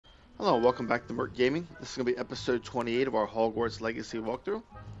Hello, welcome back to Merc Gaming. This is going to be episode 28 of our Hogwarts Legacy walkthrough.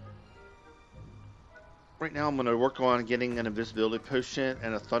 Right now I'm going to work on getting an invisibility potion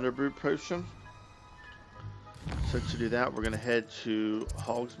and a Thunderbrew potion. So to do that, we're going to head to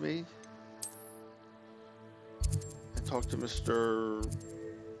Hogsmeade and talk to Mr...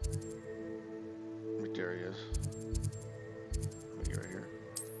 There he is. Let me get right here.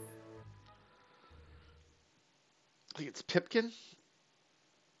 I think it's Pipkin.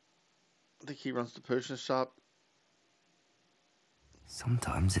 I think he runs the potion shop.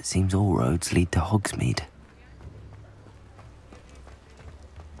 Sometimes it seems all roads lead to Hogsmeade.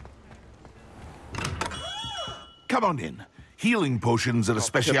 Come on in. Healing potions are a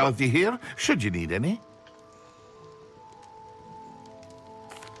speciality here, should you need any.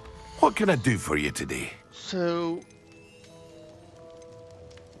 What can I do for you today? So,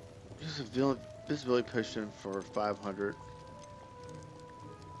 there's a visibility potion for 500.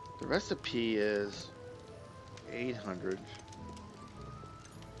 The recipe is 800.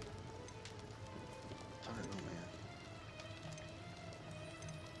 I don't know,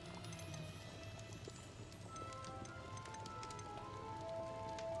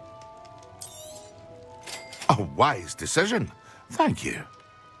 man. A wise decision. Thank you.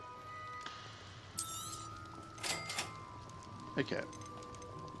 Okay.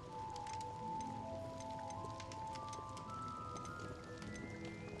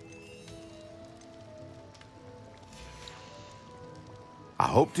 I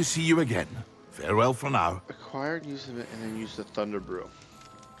hope to see you again. Farewell for now. Acquire and use it, and then use the Thunder Brew.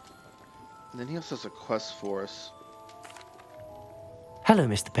 And then he also has a quest for us. Hello,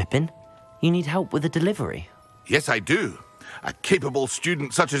 Mr Pippin. You need help with a delivery? Yes, I do. A capable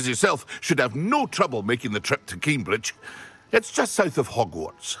student such as yourself should have no trouble making the trip to Cambridge. It's just south of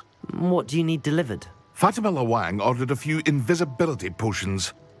Hogwarts. What do you need delivered? Fatima Lawang ordered a few invisibility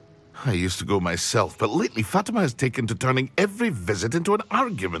potions. I used to go myself, but lately Fatima has taken to turning every visit into an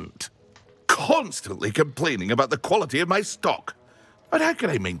argument. Constantly complaining about the quality of my stock. But how can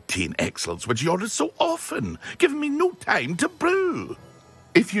I maintain excellence when she orders so often, giving me no time to brew?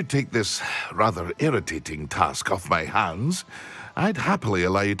 If you take this rather irritating task off my hands, I'd happily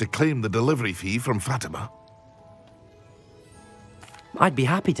allow you to claim the delivery fee from Fatima. I'd be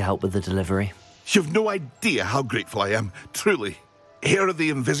happy to help with the delivery. You've no idea how grateful I am, truly. Here are the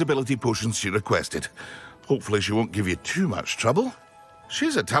invisibility potions she requested. Hopefully she won't give you too much trouble.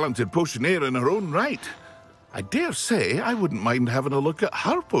 She's a talented potioneer in her own right. I dare say I wouldn't mind having a look at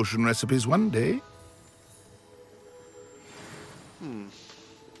her potion recipes one day.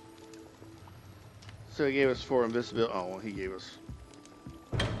 So he gave us 4 invisibility. Oh, well, he gave us.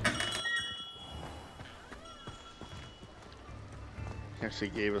 He actually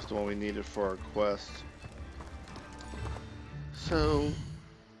gave us the one we needed for our quest. So,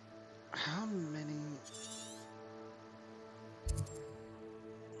 how many?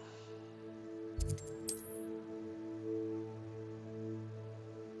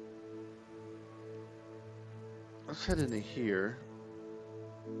 Let's head into here.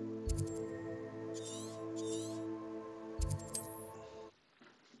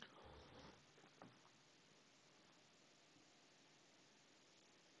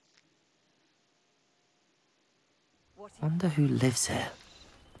 Wonder who lives here.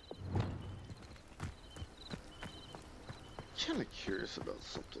 Kinda curious about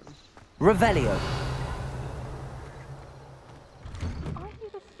something. Revelio. Are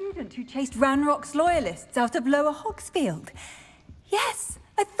you the student who chased Ranrock's loyalists out of Lower Hogsfield? Yes,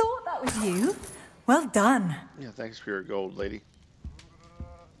 I thought that was you. Well done. Yeah, thanks for your gold, lady.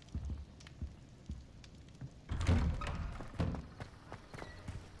 There's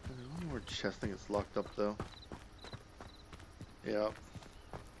one more chest. I think it's locked up though. Yeah.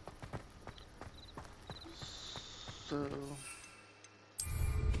 So.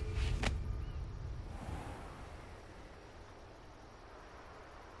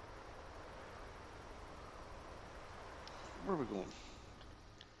 Where are we going?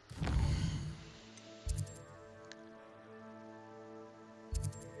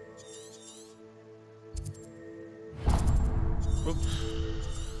 Oops.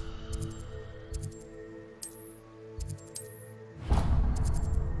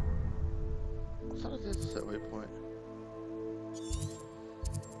 I thought it did set waypoint.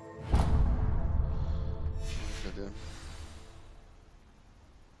 Yes, I did.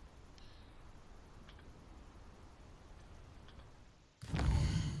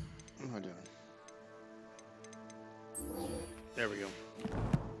 What am I doing? There we go.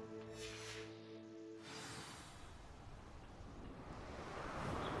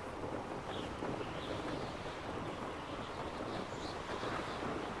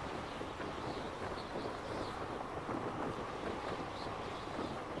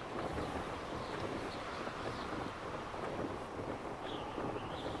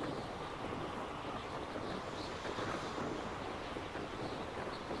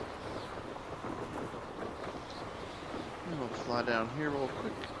 fly down here real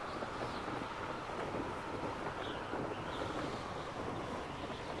quick.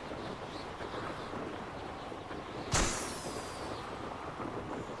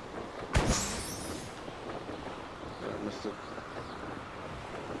 I missed it.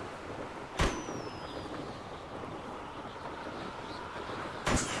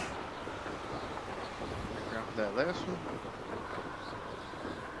 Grab that last one.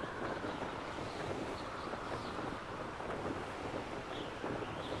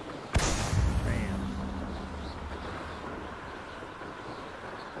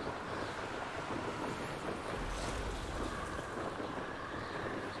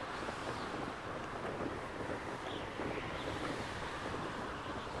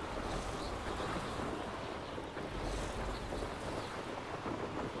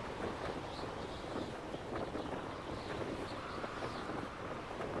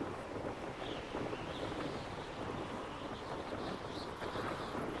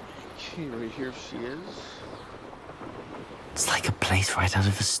 Okay, right here she is. It's like a place right out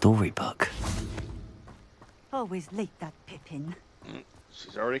of a storybook. Always late, that Pippin.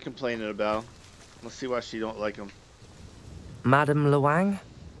 She's already complaining about him. Let's see why she don't like him. Madam Luang,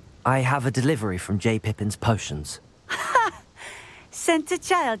 I have a delivery from J. Pippin's potions. Sent a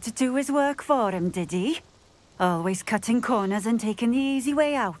child to do his work for him, did he? Always cutting corners and taking the easy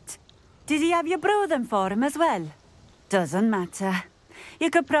way out. Did he have you brew them for him as well? Doesn't matter. You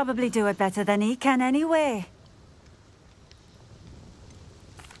could probably do it better than he can anyway.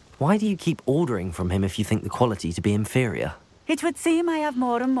 Why do you keep ordering from him if you think the quality to be inferior? It would seem I have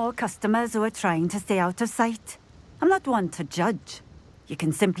more and more customers who are trying to stay out of sight. I'm not one to judge. You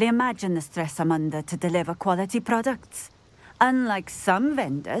can simply imagine the stress I'm under to deliver quality products. Unlike some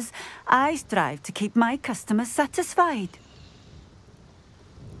vendors, I strive to keep my customers satisfied.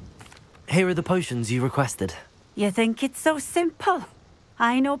 Here are the potions you requested. You think it's so simple?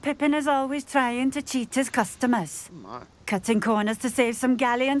 I know Pippin is always trying to cheat his customers. Cutting corners to save some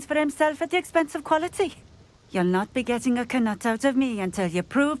galleons for himself at the expense of quality. You'll not be getting a canut out of me until you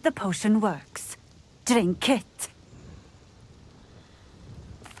prove the potion works. Drink it.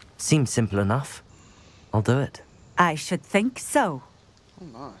 Seems simple enough. I'll do it. I should think so. Oh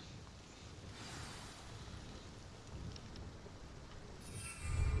my.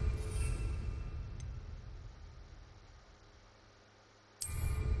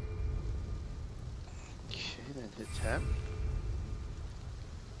 Okay, then hit tab.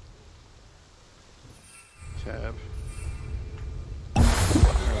 Tab.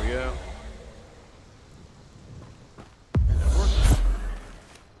 There we go. And it worked.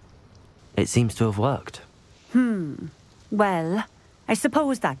 It seems to have worked. Well, I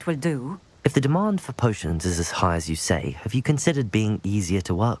suppose that will do. If the demand for potions is as high as you say, have you considered being easier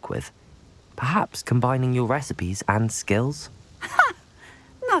to work with? Perhaps combining your recipes and skills?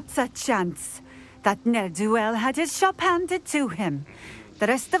 Not a chance. That ne'er-do-well had his shop handed to him. The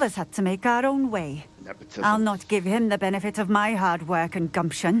rest of us had to make our own way. Nepotism. I'll not give him the benefit of my hard work and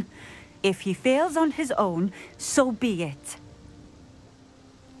gumption. If he fails on his own, so be it.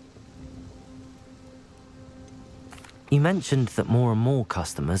 You mentioned that more and more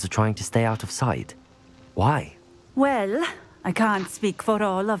customers are trying to stay out of sight. Why? Well, I can't speak for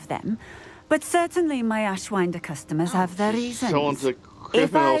all of them, but certainly my Ashwinder customers have their reasons. Selling to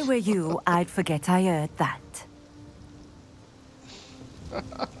If I criminals. were you, I'd forget I heard that.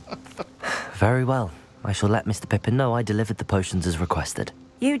 Very well. I shall let Mr. Pippin know I delivered the potions as requested.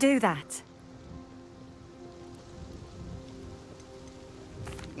 You do that.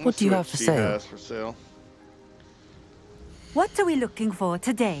 What do you have for She sale? has for sale. What are we looking for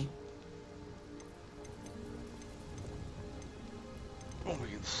today? Oh, we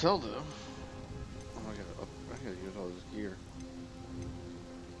can sell them. Oh, I gotta use all this gear.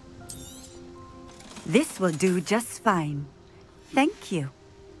 This will do just fine. Thank you.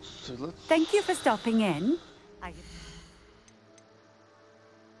 So let's. Thank you for stopping in.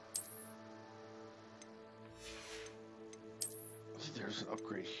 There's an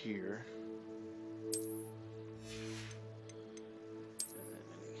upgrade here. And then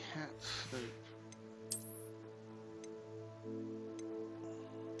any hats.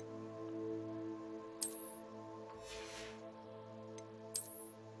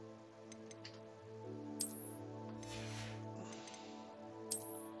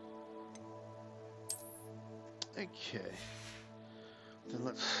 Okay. Then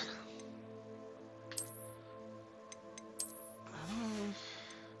let's.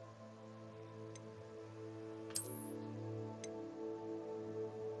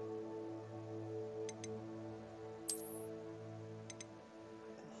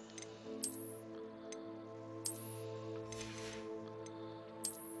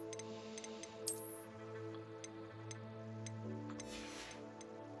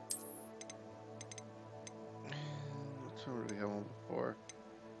 I already had one before.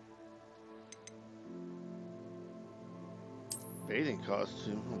 Bathing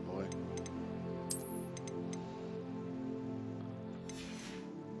costume, oh boy.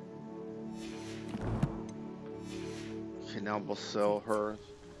 Okay, now we'll sell her.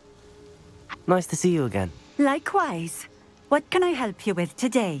 Nice to see you again. Likewise. What can I help you with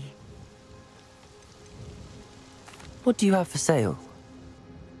today? What do you have for sale?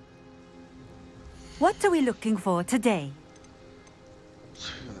 What are we looking for today?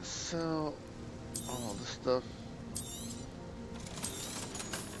 So we're gonna sell all this stuff.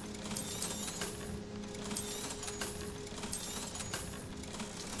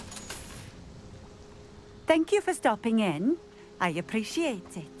 Thank you for stopping in. I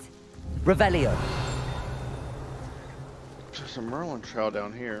appreciate it. Revelio. There's a Merlin trowel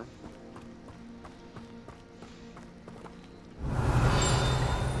down here.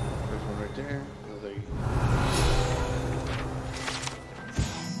 There's one right there. There's a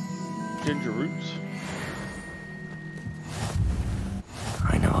ginger roots.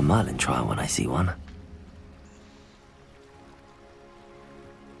 I know a Merlin trial when I see one.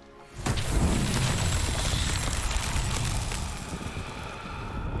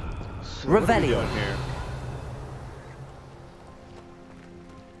 So what are we Revelio. doing here?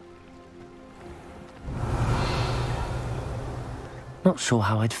 Not sure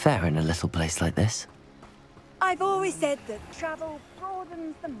how I'd fare in a little place like this. I've always said that travel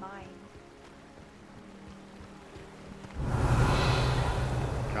broadens the mind.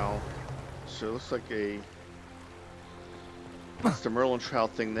 No. So it looks like a... That's the Merlin trowel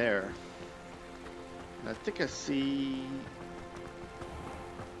thing there. And I think I see...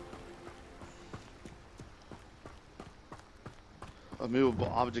 a movable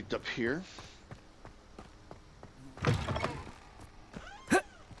object up here.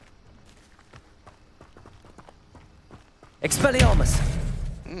 Expelliarmus!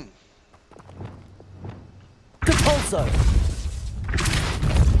 Compulso!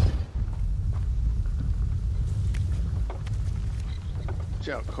 Watch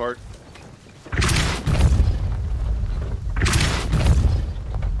out, cart.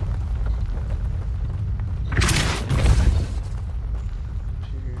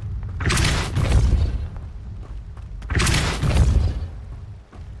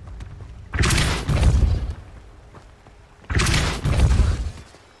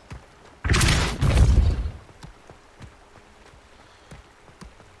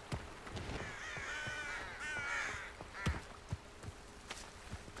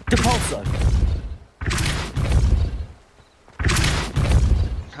 Depulso!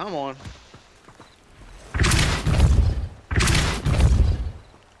 Come on.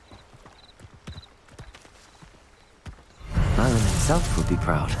 Merlin himself would be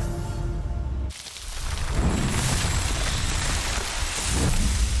proud.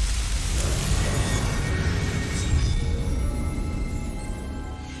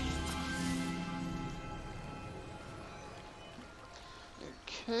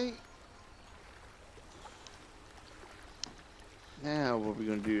 Okay. Now what are we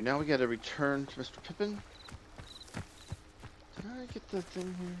gonna do? Now we gotta return to Mr. Pippin. Did I get the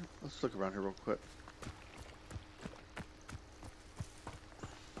thing here? Let's look around here real quick.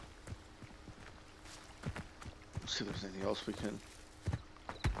 Let's see if there's anything else we can.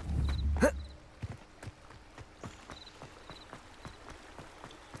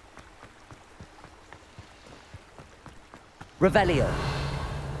 Revelio.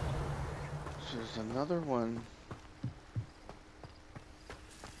 So there's another one.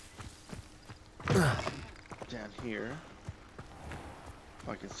 Down here. If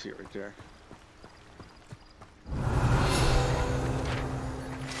I can see it right there.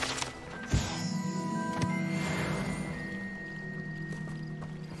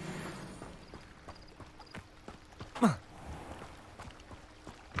 And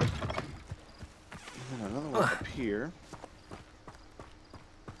then another one up here.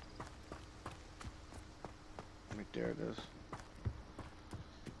 Right there it is.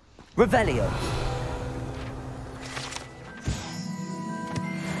 Revelio.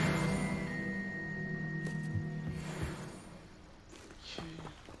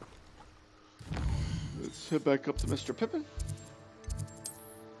 Let's head back up to Mr. Pippin.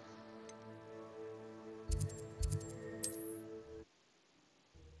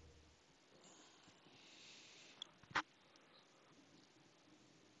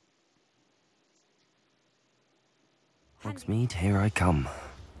 Hogsmeade, here I come.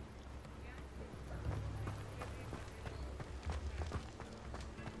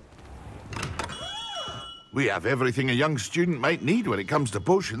 We have everything a young student might need when it comes to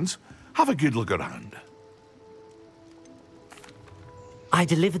potions. Have a good look around. I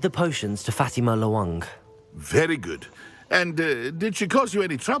delivered the potions to Fatima Lawang. Very good. And did she cause you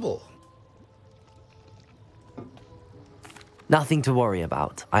any trouble? Nothing to worry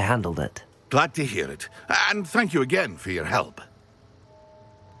about. I handled it. Glad to hear it. And thank you again for your help.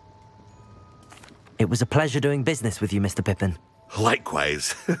 It was a pleasure doing business with you, Mr. Pippin.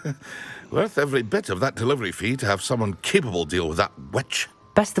 Likewise. Worth every bit of that delivery fee to have someone capable deal with that witch.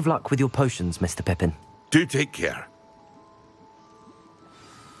 Best of luck with your potions, Mr. Pippin. Do take care.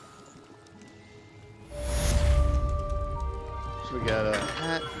 So we got a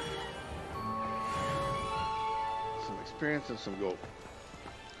hat, some experience, and some gold.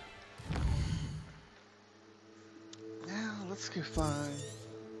 Now let's go find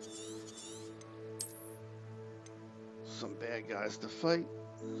some bad guys to fight.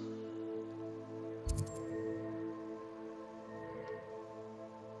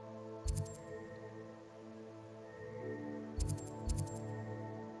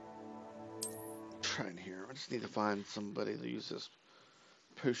 Trying here. I just need to find somebody to use this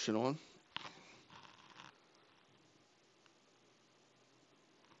potion on.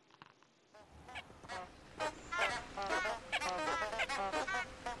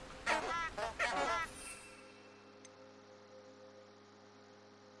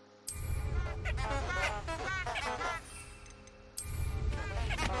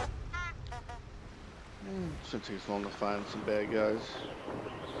 Shouldn't take as long to find some bad guys.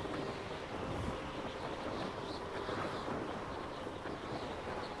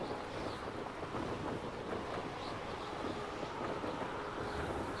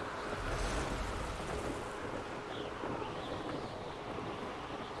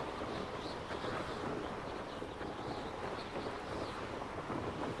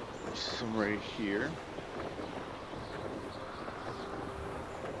 Some right here.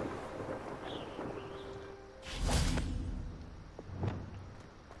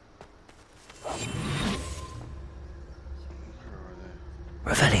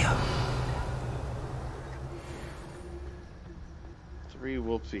 Revelio. 3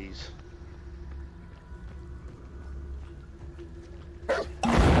 whoopsies.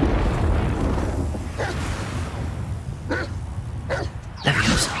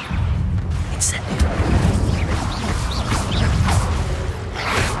 Leviosa. Incendio.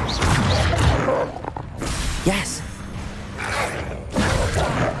 Yes.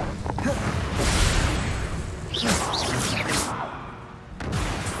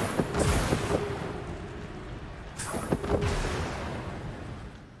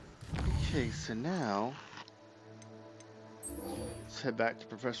 Okay, so now let's head back to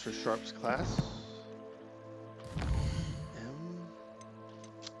Professor Sharp's class.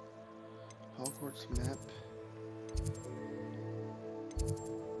 Hogwarts map.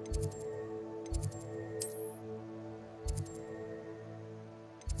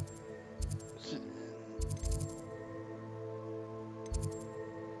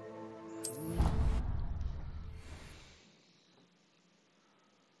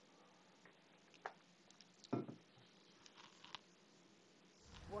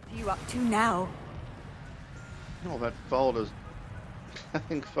 What are you up to now? No, that followed us. I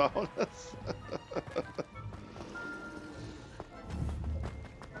think followed us.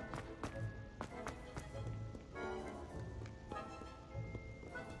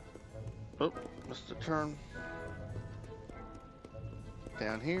 Oh, missed a turn.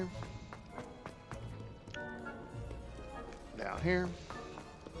 Down here. Down here.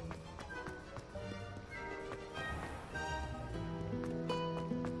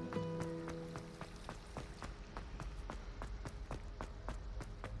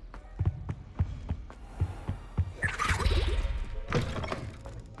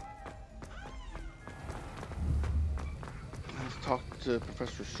 Talk to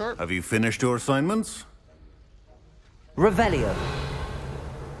Professor Sharp. Have you finished your assignments? Revelio.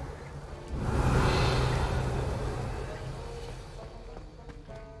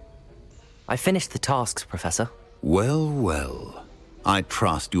 I finished the tasks, Professor. Well, well. I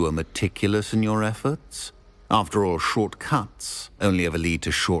trust you are meticulous in your efforts. After all, shortcuts only ever lead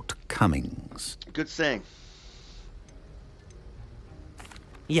to shortcomings. Good saying.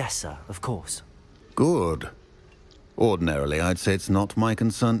 Yes, sir, of course. Good. Ordinarily, I'd say it's not my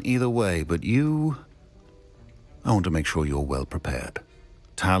concern either way, but you... I want to make sure you're well prepared.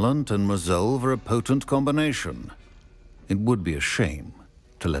 Talent and resolve are a potent combination. It would be a shame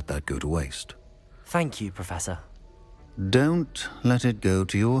to let that go to waste. Thank you, Professor. Don't let it go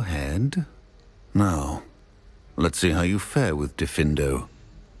to your head. Now, let's see how you fare with Diffindo.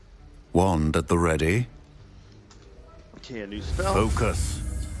 Wand at the ready. Okay, a new spell. Focus.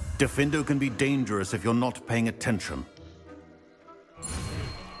 Diffindo can be dangerous if you're not paying attention.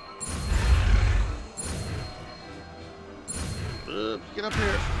 Get up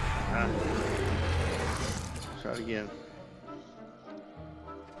here. Ah. Try it again.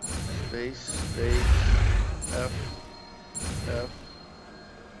 Space, space, F, F.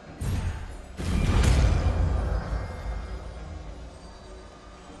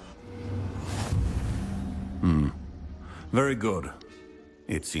 Very good.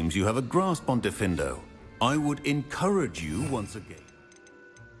 It seems you have a grasp on Defendo. I would encourage you once again.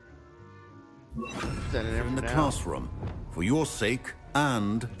 In the classroom, for your sake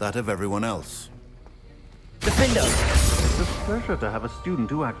and that of everyone else. Defendo! It's a pleasure to have a student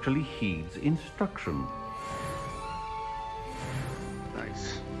who actually heeds instruction.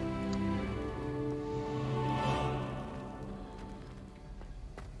 Nice.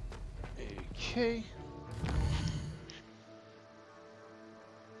 Okay.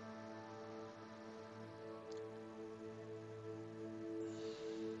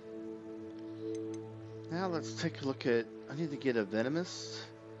 Now let's take a look at, I need to get a venomous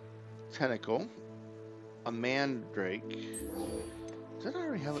tentacle, a mandrake. Did I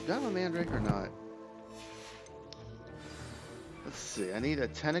already have it? Did I have a mandrake or not? Let's see, I need a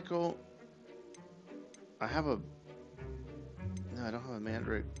tentacle. I have a, no, I don't have a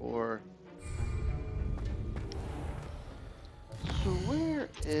mandrake or, so where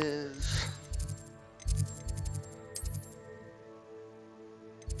is,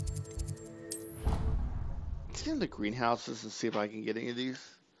 let's get into greenhouses and see if I can get any of these.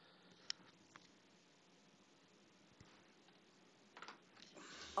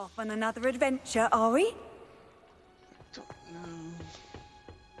 Off on another adventure, are we? Don't know.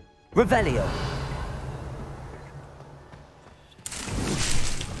 Revelio.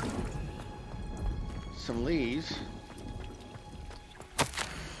 Some leaves.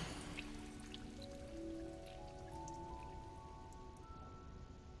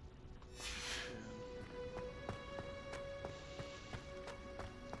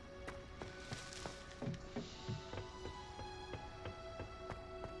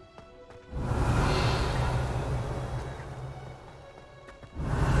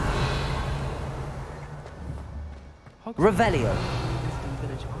 Revelio.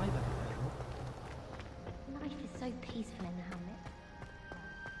 Life is so peaceful in the hamlet.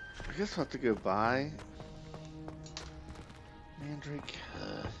 I guess I'll have to go buy mandrake.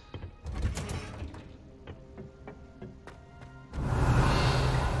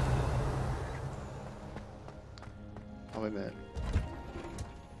 Oh, wait a minute.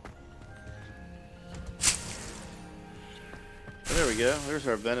 Oh, there we go. There's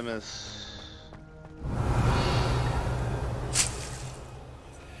our venomous.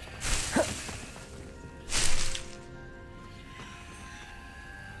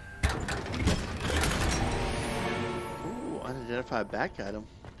 Back at him.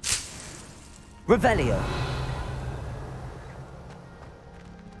 Revelio.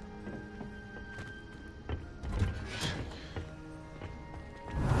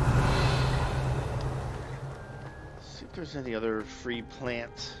 See if there's any other free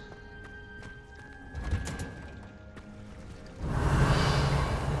plants.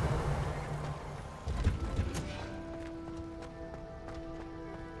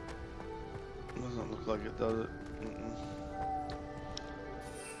 Doesn't look like it, does it?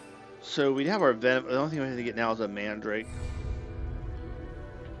 So we have our venom. The only thing we have to get now is a mandrake.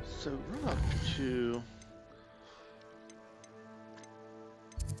 So run up to.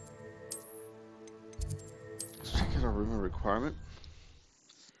 Let's check out our room of requirement.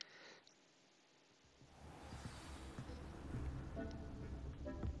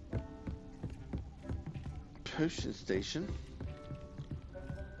 Potion station.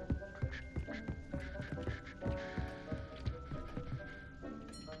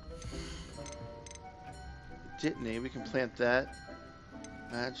 Detonate, we can plant that.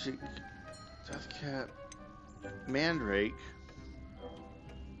 Magic, Death Cap, Mandrake.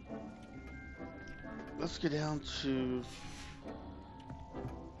 Let's get down to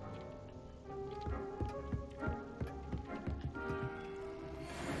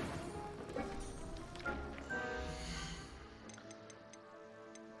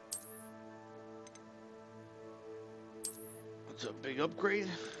that's a big upgrade.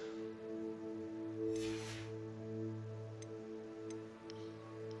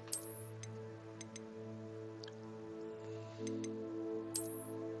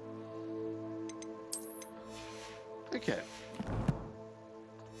 Okay.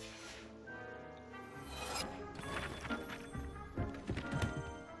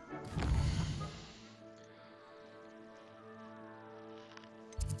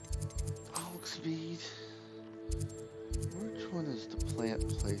 Hulk speed. Which one is the plant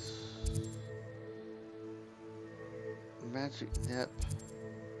place? Magic nip.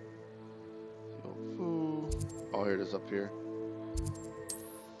 Oh, here it is up here.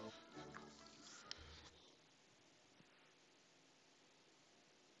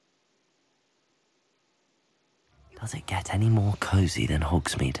 Does it get any more cozy than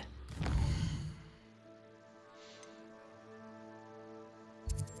Hogsmeade?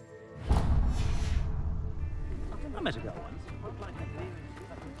 I met a girl once.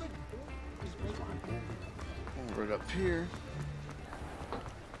 Right up here.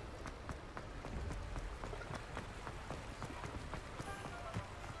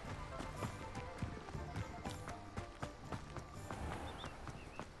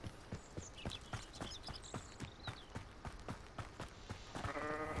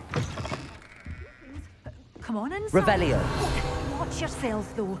 Come on inside. Revelio. Watch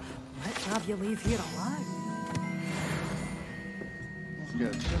yourself, though. Let's have you leave here alive. Let's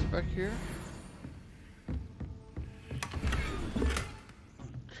get a chest back here.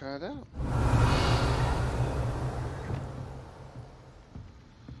 Try it out.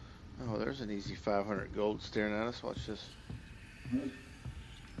 Oh, there's an easy 500 gold staring at us. Watch this.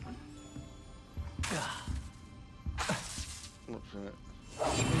 What's in it?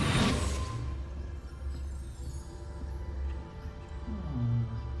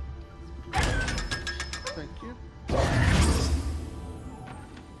 Thank you.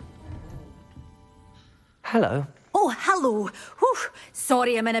 Hello. Oh, hello. Whew.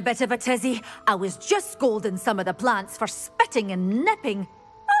 Sorry I'm in a bit of a tizzy. I was just scolding some of the plants for spitting and nipping.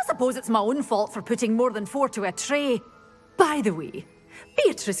 I suppose it's my own fault for putting more than 4 to a tray. By the way,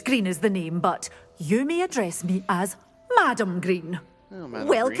 Beatrice Green is the name, but you may address me as Madam Green. Oh, Madam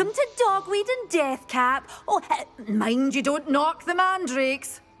Welcome Green. to Dogweed and Deathcap. Oh, mind you don't knock the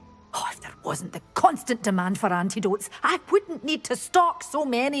mandrakes. Oh, if there wasn't the constant demand for antidotes, I wouldn't need to stock so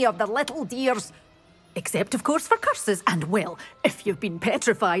many of the little dears. Except, of course, for curses. And, well, if you've been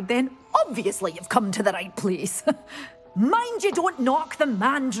petrified, then obviously you've come to the right place. Mind you don't knock the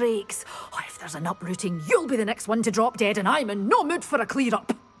mandrakes. Oh, if there's an uprooting, you'll be the next one to drop dead, and I'm in no mood for a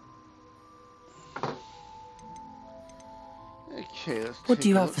clear-up. Okay, let's What take do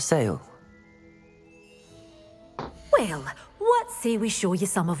you a have look. for sale? Well, what say we show you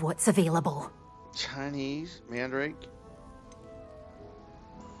some of what's available? Chinese mandrake.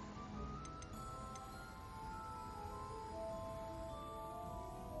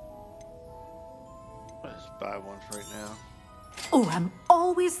 Let's buy one for right now. Oh, I'm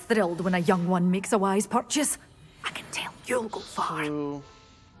always thrilled when a young one makes a wise purchase. I can tell you'll go far. So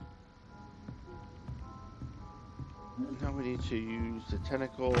now we need to use the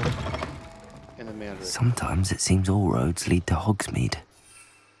tentacle and the mandrake. Sometimes it seems all roads lead to Hogsmeade.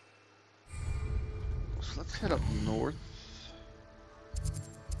 So let's head up north.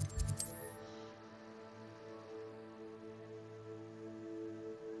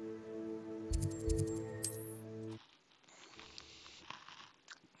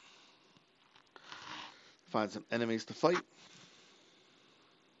 Find some enemies to fight.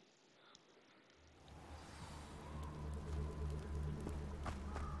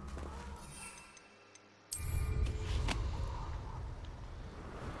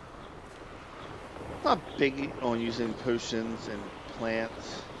 Not big on using potions and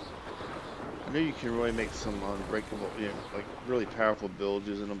plants. I know you can really make some unbreakable, you know, like really powerful builds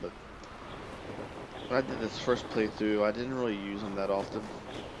using them, but when I did this first playthrough, I didn't really use them that often.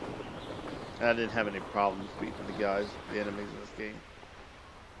 And I didn't have any problems beating the guys, the enemies in this game.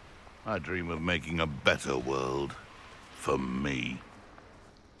 I dream of making a better world. For me.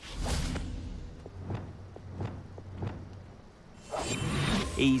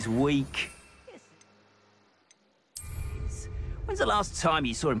 He's weak. When's the last time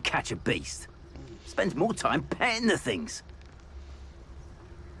you saw him catch a beast? Spends more time petting the things.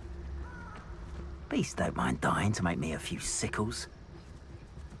 Beasts don't mind dying to make me a few sickles.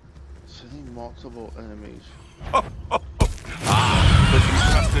 Sending multiple enemies. But you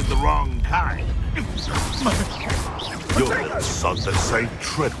trusted the wrong kind. You're the son that saved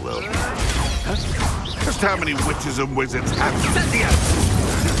Treadwell. Just how many witches and wizards have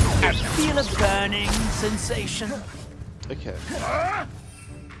I feel a burning sensation. Okay.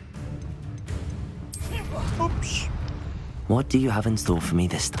 Oops. What do you have in store for me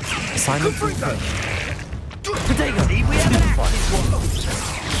this time? Assignment Steve, we have an active one.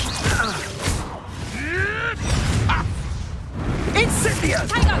 Incendio!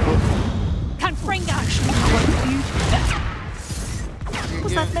 Tango! Confringo!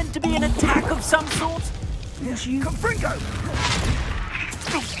 Was that meant to be an attack of some sort? Yes, you. Confringo!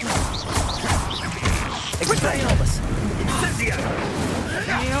 Expelliarmus! Incendio!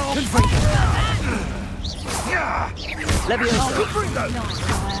 Confringo!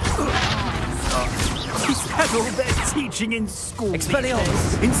 He's had all their teaching in school.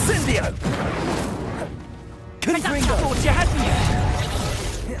 Expelliarmus! Incendio! Confringo! Thought you had me.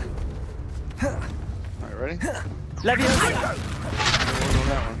 Alright, ready? Leviosa! On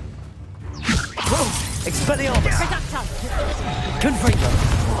that one. Expelliarmus! Confringo!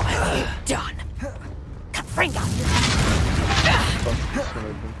 What have you done? Confringo! This one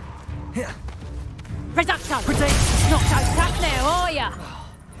open. Reducto! Not so tough now, are ya?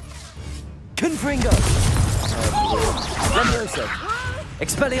 Confringo! Leviosa!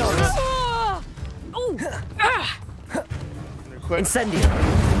 Expelliarmus! They're quick. Incendio!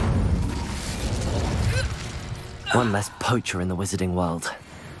 One less poacher in the wizarding world.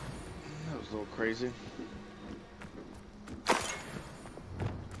 That was a little crazy.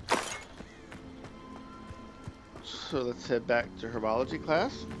 So let's head back to herbology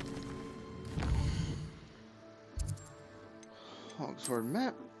class. Hogsword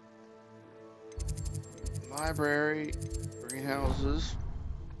map. Library. Greenhouses.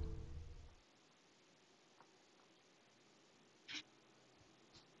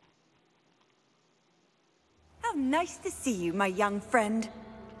 How nice to see you, my young friend.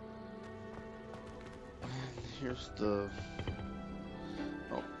 And here's the...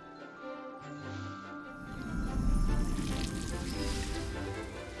 Oh.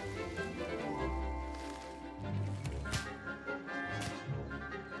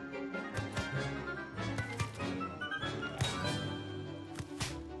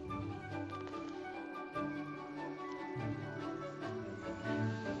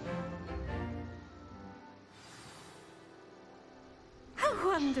 How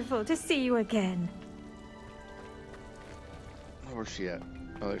wonderful to see you again. Where's she at?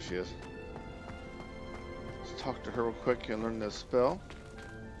 Oh, there she is. Let's talk to her real quick and learn this spell.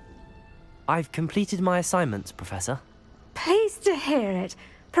 I've completed my assignments, Professor. Pleased to hear it.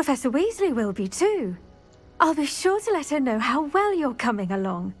 Professor Weasley will be too. I'll be sure to let her know how well you're coming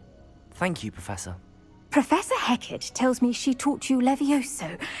along. Thank you, Professor. Professor Hecat tells me she taught you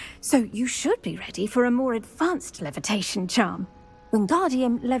Levioso, so you should be ready for a more advanced levitation charm.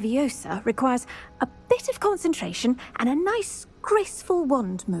 Wingardium Leviosa requires a bit of concentration and a nice, graceful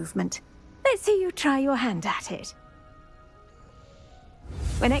wand movement. Let's see you try your hand at it.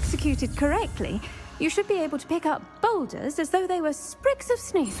 When executed correctly, you should be able to pick up boulders as though they were sprigs of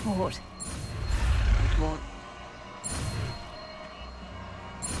sneezewort. Come on.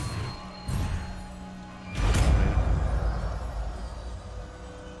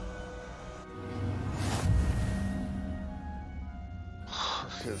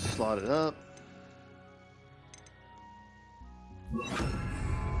 Let's slot it up.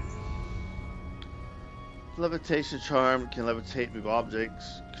 Levitation charm can levitate, move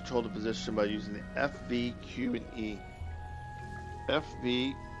objects, control the position by using the F, V, Q, and E. F,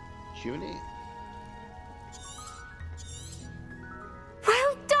 V, Q, and E.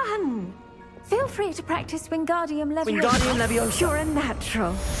 Well done! Feel free to practice Wingardium Leviosa. Wingardium Leviosa. You're a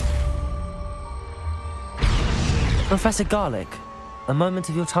natural. Professor Garlick, a moment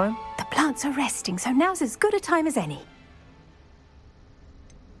of your time? The plants are resting, so now's as good a time as any.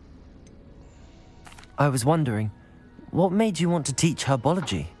 I was wondering, what made you want to teach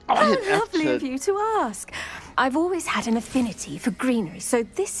herbology? How lovely of you to ask. I've always had an affinity for greenery, so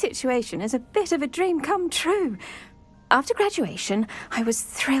this situation is a bit of a dream come true. After graduation, I was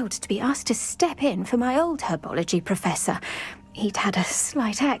thrilled to be asked to step in for my old herbology professor. He'd had a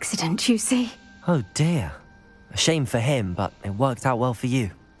slight accident, you see. Oh dear. A shame for him, but it worked out well for you.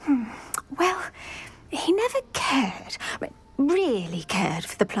 Well, he never cared. Really cared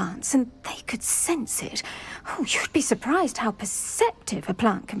for the plants, and they could sense it. Oh, you'd be surprised how perceptive a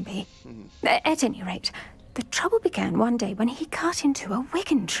plant can be. At any rate, the trouble began one day when he cut into a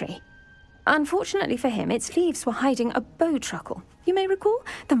Wigan tree. Unfortunately for him, its leaves were hiding a bowtruckle. You may recall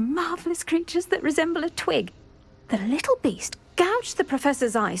the marvellous creatures that resemble a twig. The little beast gouged the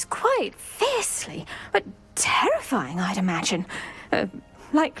professor's eyes quite fiercely, but terrifying, I'd imagine.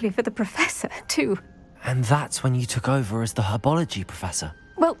 Likely for the professor, too. And that's when you took over as the herbology professor?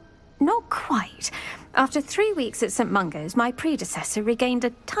 Well, not quite. After 3 weeks at St. Mungo's, my predecessor regained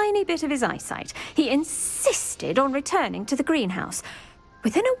a tiny bit of his eyesight. He insisted on returning to the greenhouse.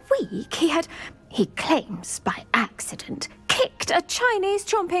 Within a week, he claims by accident, kicked a Chinese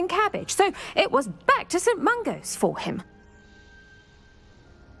chomping cabbage, so it was back to St. Mungo's for him.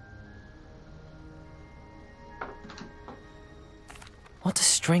 What a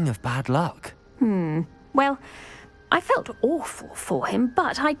string of bad luck. Well, I felt awful for him,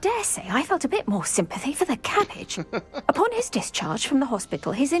 but I dare say I felt a bit more sympathy for the cabbage. Upon his discharge from the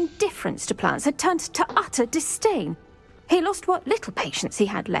hospital, his indifference to plants had turned to utter disdain. He lost what little patience he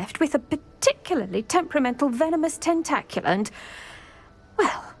had left with a particularly temperamental venomous tentacula and,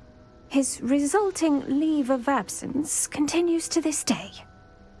 well, his resulting leave of absence continues to this day.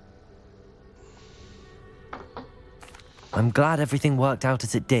 I'm glad everything worked out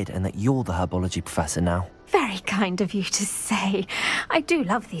as it did and that you're the herbology professor now. Very kind of you to say. I do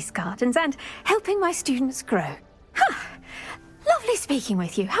love these gardens and helping my students grow. Lovely speaking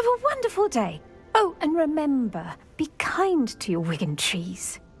with you. Have a wonderful day. Oh, and remember, be kind to your Wigan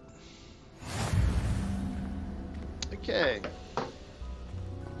trees. Okay.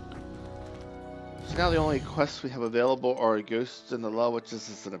 So now the only quests we have available are Ghosts in the Law, which is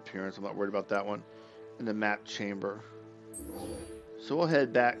just an appearance. I'm not worried about that one. In the map chamber. So we'll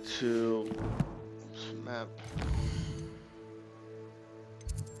head back to map.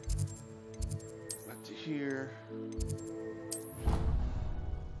 Back to here.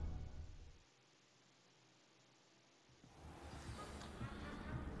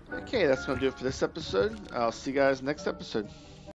 Okay, that's going to do it for this episode. I'll see you guys next episode.